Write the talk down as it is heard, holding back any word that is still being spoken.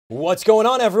What's going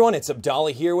on, everyone? It's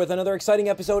Abdallah here with another exciting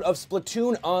episode of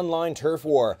Splatoon Online Turf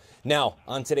War. Now,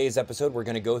 on today's episode, we're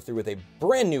going to go through with a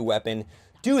brand new weapon,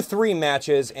 do 3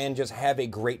 matches, and just have a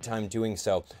great time doing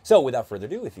so. So, without further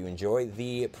ado, if you enjoy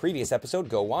the previous episode,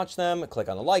 go watch them, click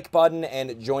on the like button,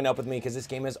 and join up with me because this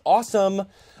game is awesome.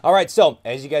 All right, so,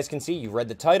 as you guys can see, you read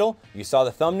the title, you saw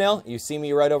the thumbnail, you see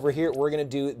me right over here. We're going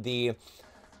to do the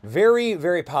very,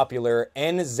 very popular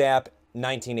N-Zap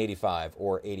 1985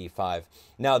 or 85.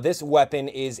 Now, this weapon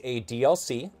is a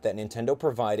DLC that Nintendo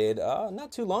provided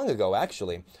not too long ago,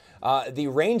 actually. The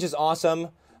range is awesome.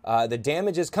 The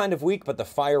damage is kind of weak, but the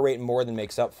fire rate more than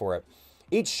makes up for it.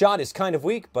 Each shot is kind of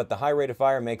weak, but the high rate of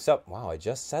fire makes up. Wow, I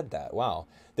just said that. Wow.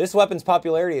 This weapon's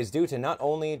popularity is due to not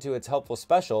only to its helpful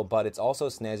special, but its also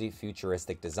snazzy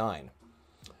futuristic design.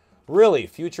 Really,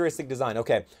 futuristic design.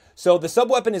 Okay, so the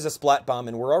sub-weapon is a splat bomb,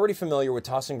 and we're already familiar with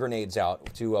tossing grenades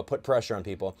out to put pressure on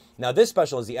people. Now, this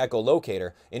special is the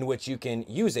echolocator, in which you can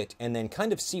use it and then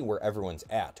kind of see where everyone's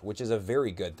at, which is a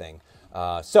very good thing.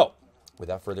 So,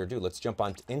 without further ado, let's jump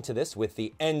on into this with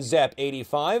the N-Zap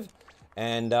 85,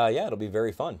 and yeah, it'll be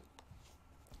very fun.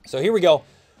 So here we go.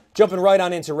 Jumping right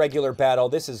on into regular battle.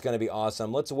 This is going to be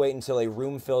awesome. Let's wait until a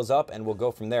room fills up, and we'll go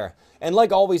from there. And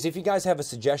like always, if you guys have a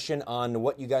suggestion on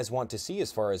what you guys want to see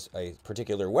as far as a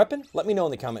particular weapon, let me know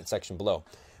in the comment section below.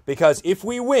 Because if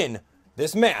we win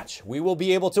this match, we will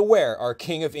be able to wear our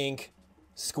King of Ink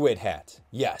squid hat.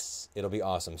 Yes, it'll be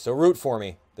awesome. So root for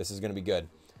me. This is going to be good.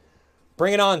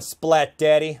 Bring it on, Splat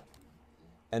Daddy.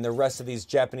 And the rest of these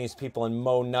Japanese people in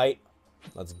Mo Night.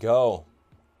 Let's go.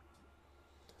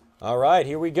 All right,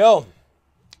 here we go.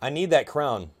 I need that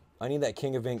crown. I need that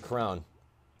King of Ink crown.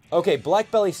 Okay,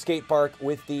 Black Belly Skate Park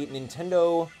with the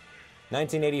Nintendo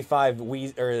 1985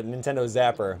 Nintendo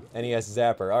Zapper, NES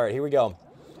Zapper. All right, here we go.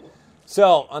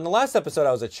 So, on the last episode,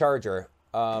 I was a charger.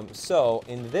 So,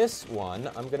 in this one,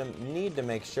 I'm going to need to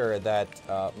make sure that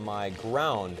my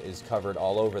ground is covered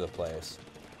all over the place.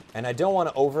 And I don't want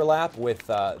to overlap with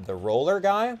the roller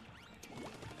guy.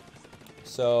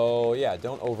 So, yeah,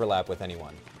 don't overlap with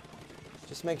anyone.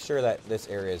 Just make sure that this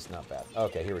area is not bad.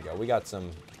 Okay, here we go. We got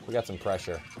some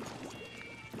pressure.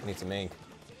 I need some ink.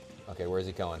 Okay, where is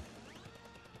he going?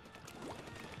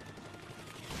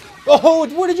 Oh,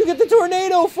 where did you get the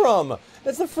tornado from?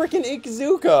 That's the freaking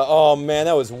Inkzuka. Oh man,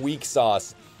 that was weak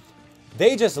sauce.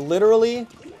 They just literally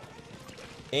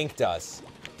inked us.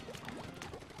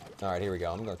 All right, here we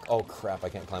go. I'm gonna. Oh crap! I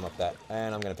can't climb up that,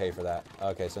 and I'm gonna pay for that.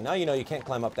 Okay, so now you know you can't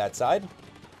climb up that side.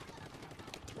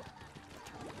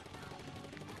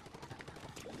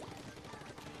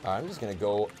 All right, I'm just going to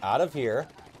go out of here.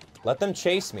 Let them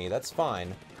chase me. That's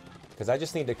fine. Because I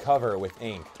just need to cover it with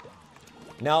ink.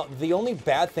 Now, the only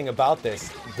bad thing about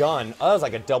this gun... Oh, that was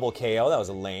like a double KO. That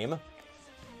was lame.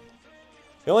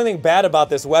 The only thing bad about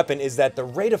this weapon is that the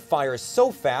rate of fire is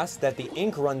so fast that the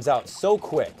ink runs out so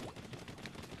quick.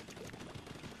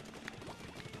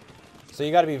 So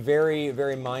you got to be very,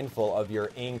 very mindful of your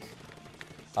ink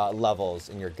levels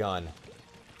in your gun.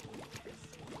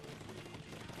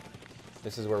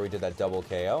 This is where we did that double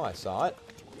KO. I saw it.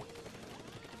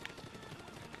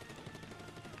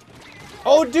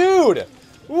 Oh, dude!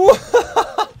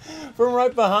 From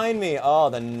right behind me. Oh,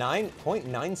 the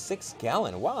 9.96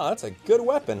 gallon. Wow, that's a good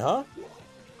weapon, huh?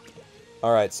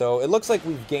 All right, so it looks like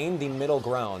we've gained the middle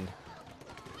ground.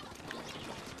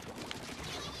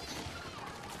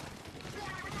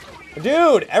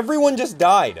 Dude, everyone just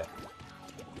died.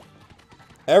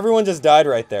 Everyone just died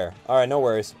right there. All right, no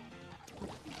worries.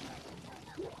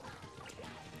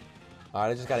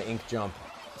 Alright, I just got to ink jump.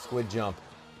 Squid jump.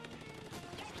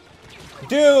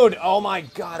 Dude! Oh my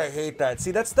god, I hate that.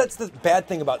 See, that's the bad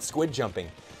thing about squid jumping.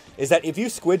 Is that if you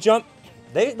squid jump,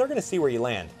 they're going to see where you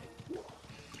land.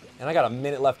 And I got a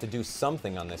minute left to do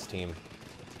something on this team.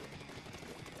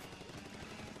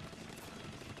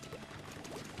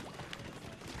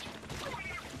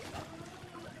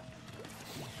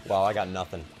 Wow, I got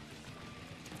nothing.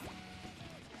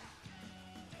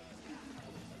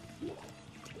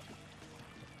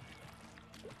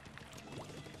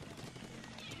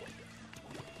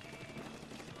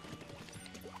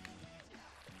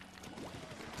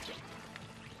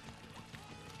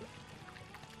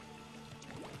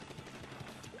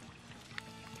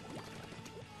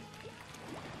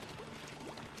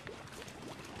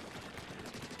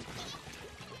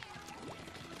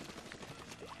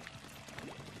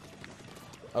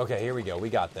 Okay, here we go. We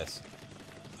got this.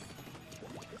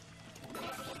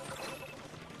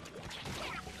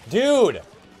 Dude,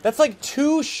 that's like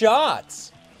 2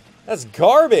 shots. That's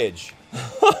garbage.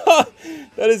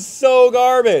 That is so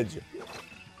garbage.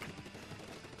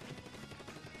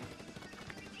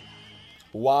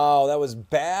 Wow, that was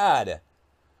bad.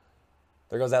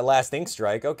 There goes that last ink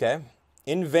strike. Okay.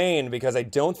 In vain, because I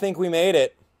don't think we made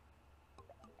it.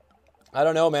 I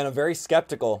don't know, man. I'm very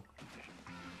skeptical.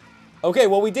 Okay,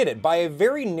 well, we did it by a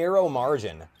very narrow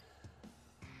margin.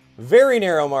 Very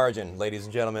narrow margin, ladies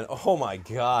and gentlemen. Oh, my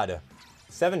God.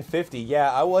 750.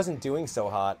 Yeah, I wasn't doing so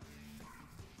hot.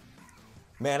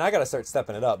 Man, I gotta start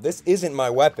stepping it up. This isn't my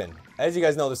weapon. As you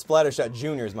guys know, the Splattershot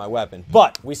Junior is my weapon.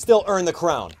 But we still earn the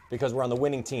crown because we're on the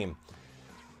winning team.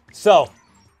 So,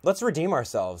 let's redeem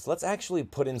ourselves. Let's actually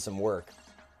put in some work.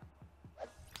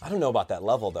 I don't know about that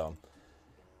level, though.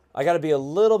 I gotta be a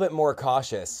little bit more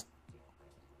cautious.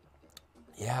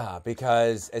 Yeah,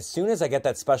 because as soon as I get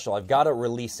that special, I've got to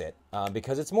release it.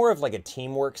 Because it's more of like a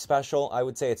teamwork special. I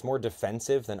would say it's more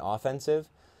defensive than offensive.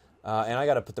 And I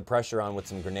got to put the pressure on with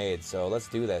some grenades. So let's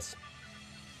do this.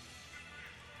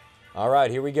 All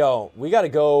right, here we go. We got to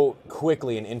go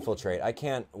quickly and infiltrate. I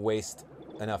can't waste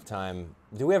enough time.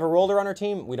 Do we have a roller on our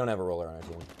team? We don't have a roller on our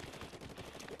team.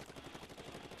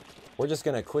 We're just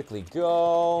going to quickly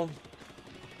go.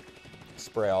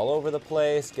 Spray all over the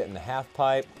place. Get in the half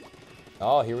pipe.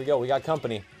 Oh, here we go. We got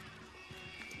company.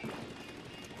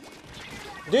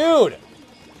 Dude!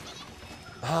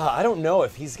 I don't know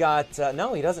if he's got...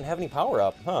 no, he doesn't have any power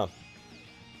up. Huh.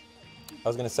 I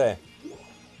was going to say.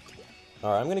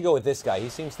 All right, I'm going to go with this guy. He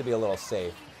seems to be a little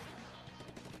safe.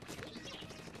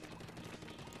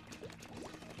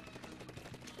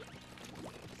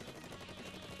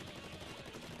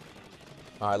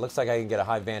 All right, looks like I can get a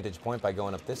high vantage point by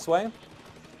going up this way.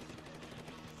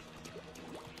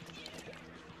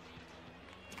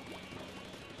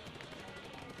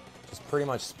 Pretty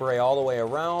much spray all the way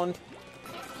around.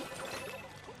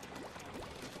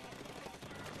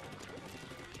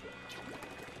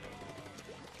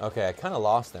 Okay, I kind of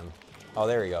lost him. Oh,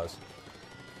 there he goes.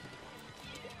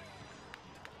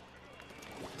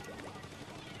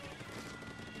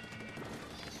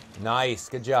 Nice,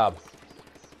 good job.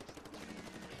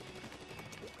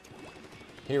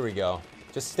 Here we go.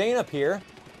 Just staying up here.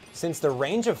 Since the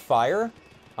range of fire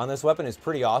on this weapon is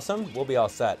pretty awesome, we'll be all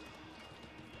set.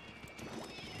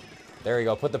 There we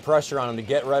go. Put the pressure on him to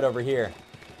get right over here.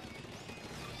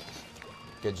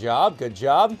 Good job. Good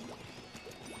job.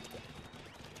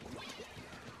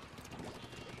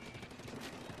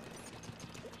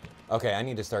 Okay, I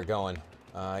need to start going.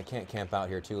 I can't camp out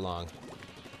here too long.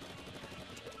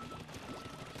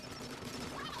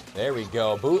 There we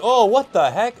go. Oh, what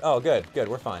the heck? Oh, good. Good.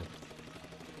 We're fine.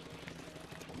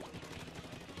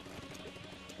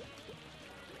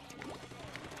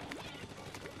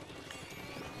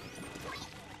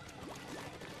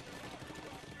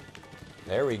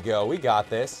 There we go. We got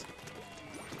this.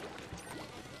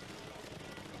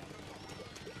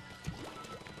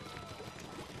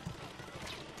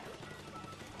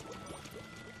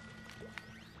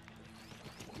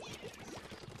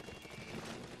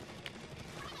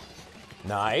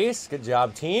 Nice. Good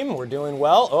job, team. We're doing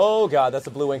well. Oh, God. That's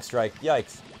a blue ink strike.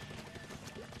 Yikes.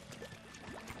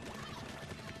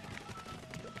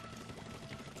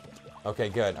 Okay,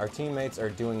 good. Our teammates are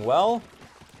doing well.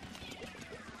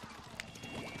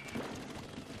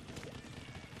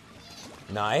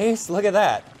 Nice. Look at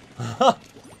that.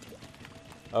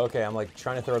 Okay, I'm like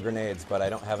trying to throw grenades, but I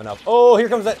don't have enough. Oh, here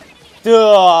comes that.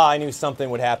 Duh, I knew something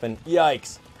would happen.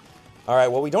 Yikes. All right,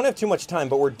 well, we don't have too much time,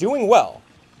 but we're doing well.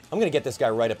 I'm going to get this guy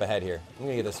right up ahead here. I'm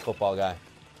going to get this football guy.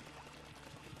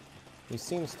 He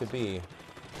seems to be...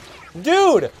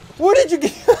 Dude! Where did you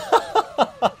get...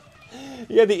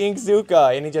 He had the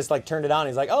Inkzuka, and he just like turned it on.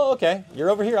 He's like, oh, okay. You're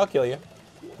over here. I'll kill you.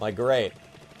 I'm like, great.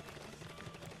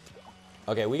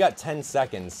 Okay, we got 10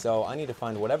 seconds, so I need to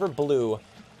find whatever blue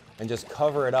and just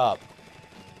cover it up.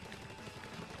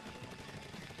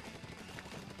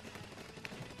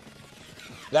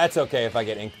 That's okay if I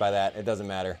get inked by that. It doesn't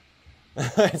matter.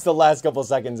 It's the last couple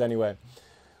seconds anyway.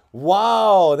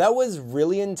 Wow, that was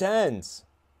really intense.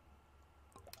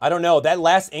 I don't know. That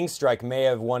last ink strike may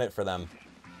have won it for them.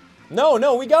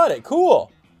 No, we got it.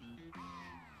 Cool.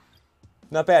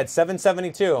 Not bad.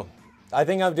 772. I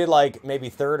think I did like maybe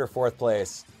 3rd or 4th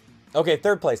place. Okay,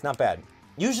 3rd place. Not bad.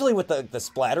 Usually with the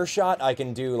splatter shot, I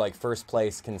can do like 1st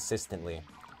place consistently.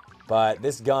 But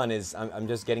this gun is, I'm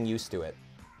just getting used to it.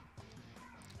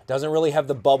 Doesn't really have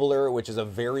the bubbler, which is a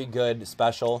very good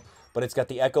special, but it's got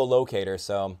the echolocator,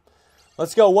 so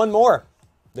let's go. One more.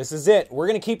 This is it. We're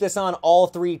going to keep this on all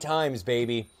 3 times,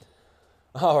 baby.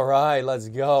 All right, let's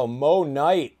go. Mo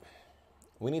Knight.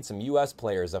 We need some US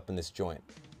players up in this joint.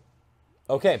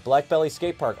 Okay, Black Belly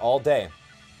Skate Park all day.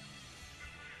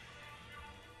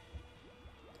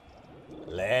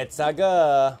 Let's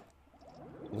go.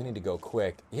 We need to go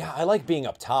quick. Yeah, I like being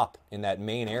up top in that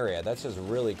main area. That's just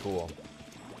really cool.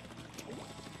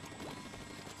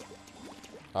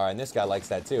 All right, and this guy likes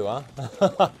that too, huh?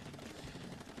 Because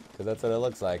that's what it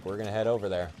looks like. We're going to head over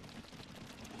there.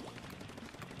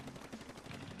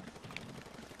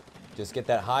 Just get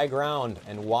that high ground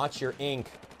and watch your ink.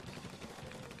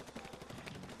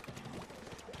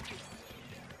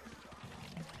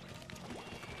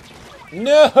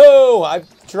 No! I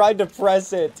tried to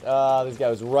press it. This guy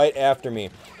was right after me.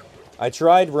 I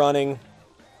tried running,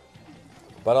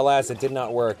 but alas, it did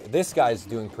not work. This guy's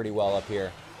doing pretty well up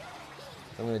here.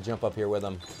 I'm going to jump up here with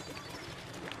him.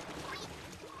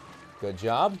 Good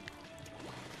job.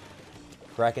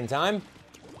 Cracking time.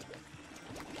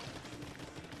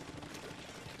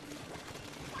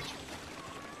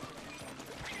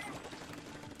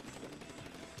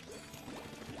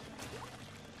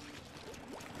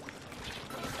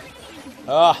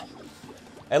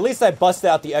 At least I busted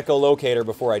out the echolocator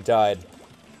before I died.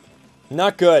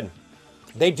 Not good.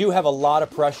 They do have a lot of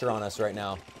pressure on us right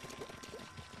now.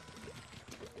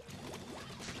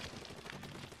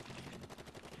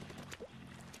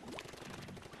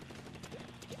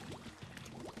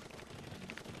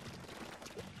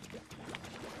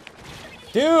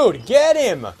 Dude, get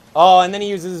him! Oh, and then he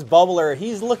uses his bubbler.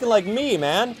 He's looking like me,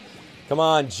 man. Come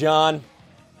on, John.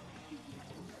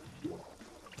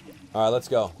 All right, let's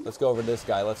go. Let's go over to this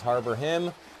guy. Let's harbor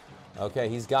him. Okay,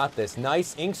 he's got this.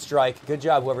 Nice ink strike. Good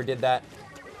job, whoever did that.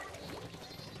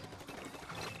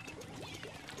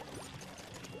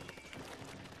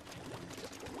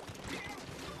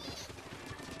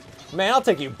 Man, I'll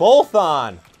take you both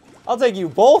on. I'll take you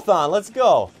both on. Let's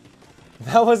go.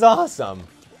 That was awesome.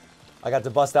 I got to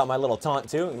bust out my little taunt,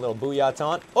 too. A little booyah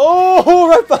taunt. Oh,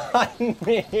 right behind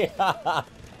me.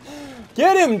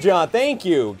 Get him, John. Thank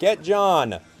you. Get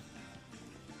John.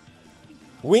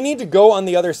 We need to go on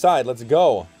the other side. Let's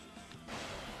go.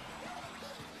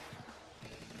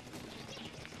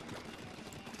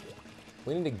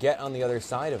 We need to get on the other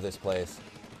side of this place.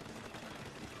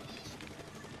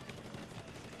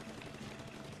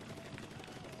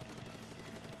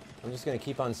 I'm just going to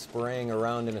keep on spraying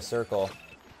around in a circle.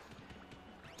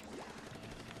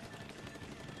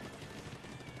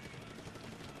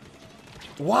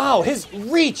 Wow, his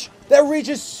reach! That reach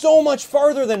is so much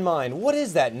farther than mine. What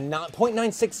is that, not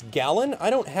 0.96 gallon? I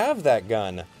don't have that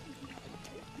gun.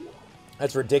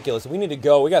 That's ridiculous. We need to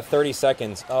go. We got 30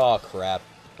 seconds. Oh, crap.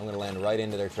 I'm going to land right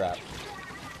into their trap.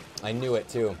 I knew it,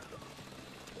 too.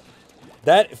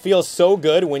 That feels so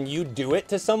good when you do it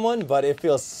to someone, but it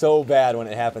feels so bad when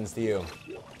it happens to you.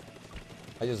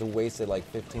 I just wasted like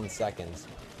 15 seconds.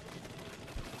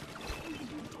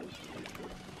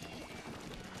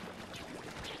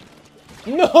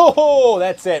 No!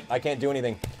 That's it. I can't do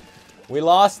anything. We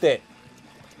lost it.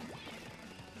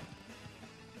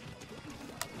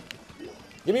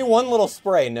 Give me one little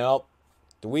spray. Nope.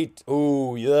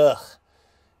 Ooh, yuck.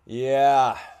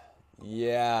 Yeah.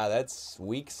 Yeah, that's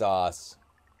weak sauce.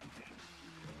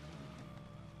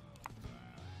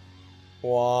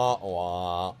 Wah,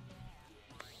 wah.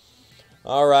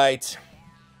 All right.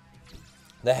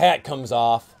 The hat comes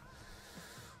off.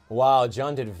 Wow,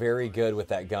 John did very good with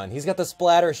that gun. He's got the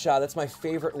splatter shot. That's my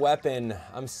favorite weapon.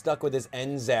 I'm stuck with his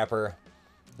N-Zapper.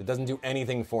 It doesn't do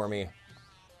anything for me.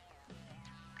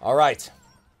 All right.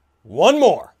 One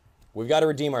more. We've got to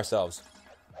redeem ourselves.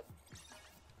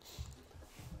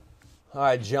 All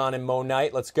right, John and Mo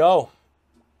Knight, let's go.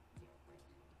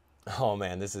 Oh,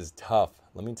 man, this is tough.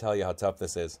 Let me tell you how tough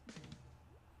this is.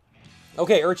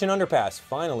 Okay, Urchin Underpass.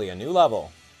 Finally, a new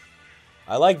level.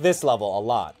 I like this level a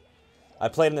lot. I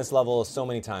played in this level so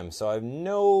many times, so I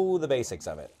know the basics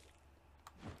of it.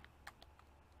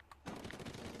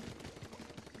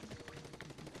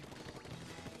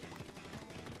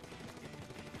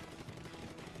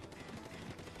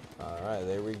 All right,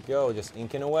 there we go, just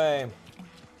inking away.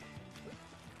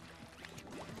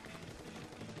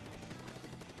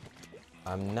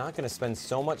 I'm not going to spend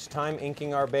so much time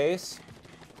inking our base,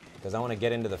 because I want to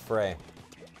get into the fray.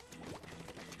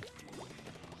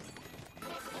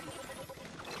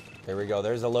 There we go.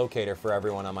 There's a locator for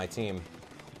everyone on my team.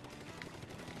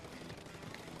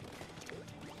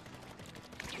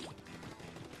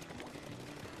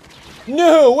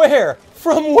 No, where?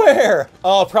 From where?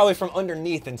 Oh, probably from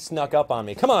underneath and snuck up on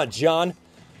me. Come on, John.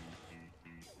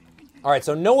 All right,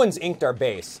 so no one's inked our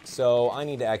base, so I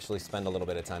need to actually spend a little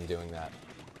bit of time doing that.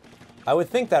 I would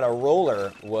think that a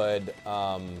roller would,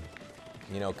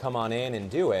 you know, come on in and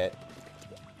do it.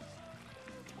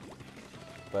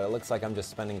 But it looks like I'm just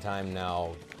spending time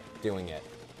now doing it.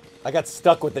 I got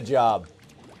stuck with the job.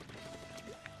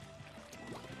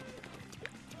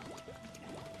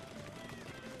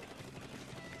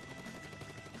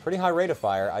 Pretty high rate of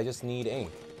fire. I just need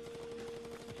ink.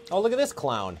 Oh, look at this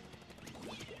clown.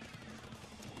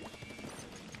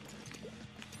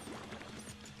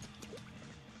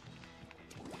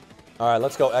 All right,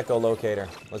 let's go echolocator.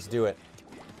 Let's do it.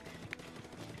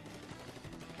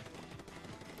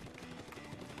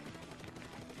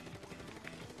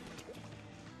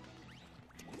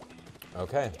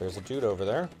 Okay, there's a dude over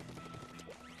there.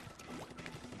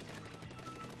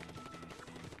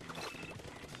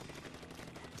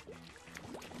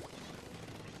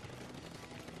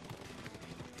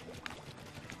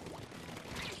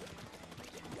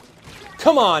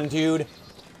 Come on, dude.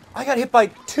 I got hit by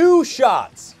 2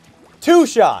 shots. 2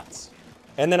 shots.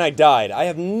 And then I died. I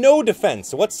have no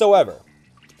defense whatsoever.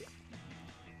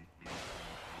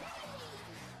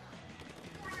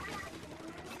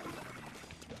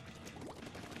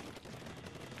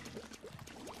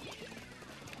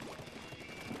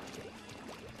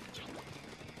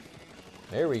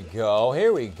 Here we go.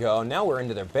 Here we go. Now we're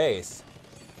into their base.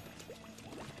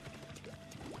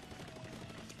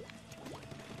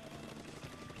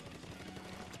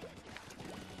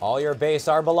 All your base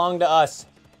are belong to us.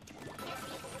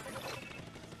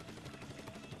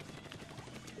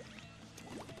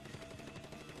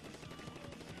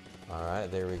 All right,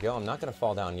 there we go. I'm not going to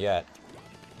fall down yet.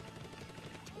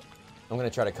 I'm going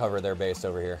to try to cover their base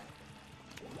over here.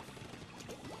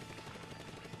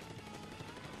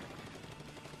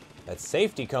 That's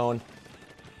safety cone.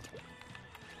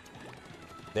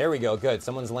 There we go. Good.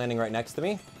 Someone's landing right next to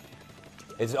me.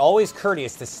 It's always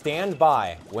courteous to stand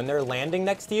by when they're landing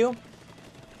next to you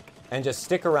and just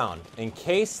stick around in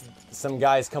case some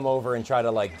guys come over and try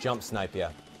to, like, jump snipe you.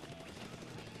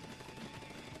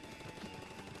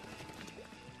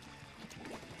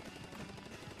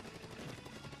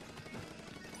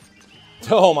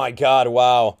 Oh my god,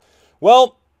 wow.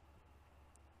 Well,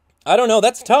 I don't know.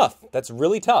 That's tough. That's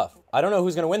really tough. I don't know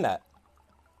who's going to win that.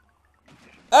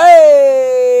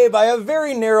 Hey! By a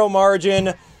very narrow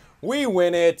margin. We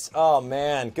win it. Oh,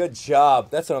 man. Good job.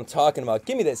 That's what I'm talking about.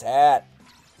 Give me this hat.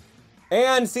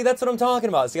 And, see, that's what I'm talking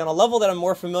about. See, on a level that I'm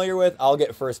more familiar with, I'll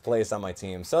get first place on my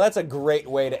team. So that's a great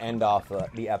way to end off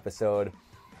the episode.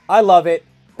 I love it.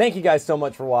 Thank you guys so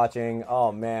much for watching.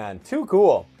 Oh, man. Too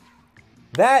cool.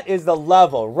 That is the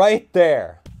level right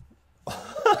there.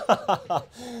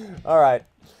 All right.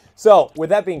 So, with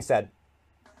that being said,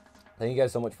 thank you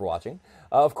guys so much for watching.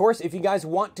 Of course, if you guys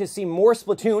want to see more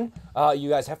Splatoon, you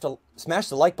guys have to smash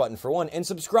the like button for one and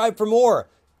subscribe for more.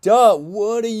 Duh,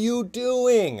 what are you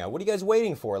doing? What are you guys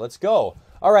waiting for? Let's go.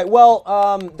 All right, well,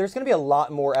 there's going to be a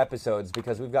lot more episodes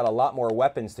because we've got a lot more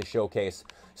weapons to showcase.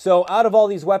 So out of all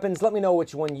these weapons, let me know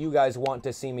which one you guys want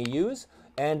to see me use,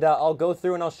 and I'll go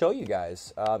through and I'll show you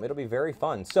guys. It'll be very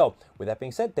fun. So with that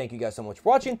being said, thank you guys so much for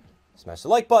watching. Smash the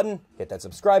like button, hit that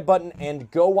subscribe button,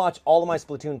 and go watch all of my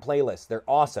Splatoon playlists. They're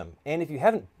awesome. And if you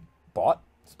haven't bought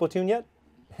Splatoon yet,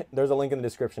 there's a link in the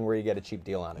description where you get a cheap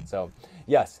deal on it. So,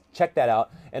 yes, check that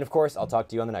out. And, of course, I'll talk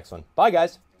to you on the next one. Bye,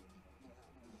 guys.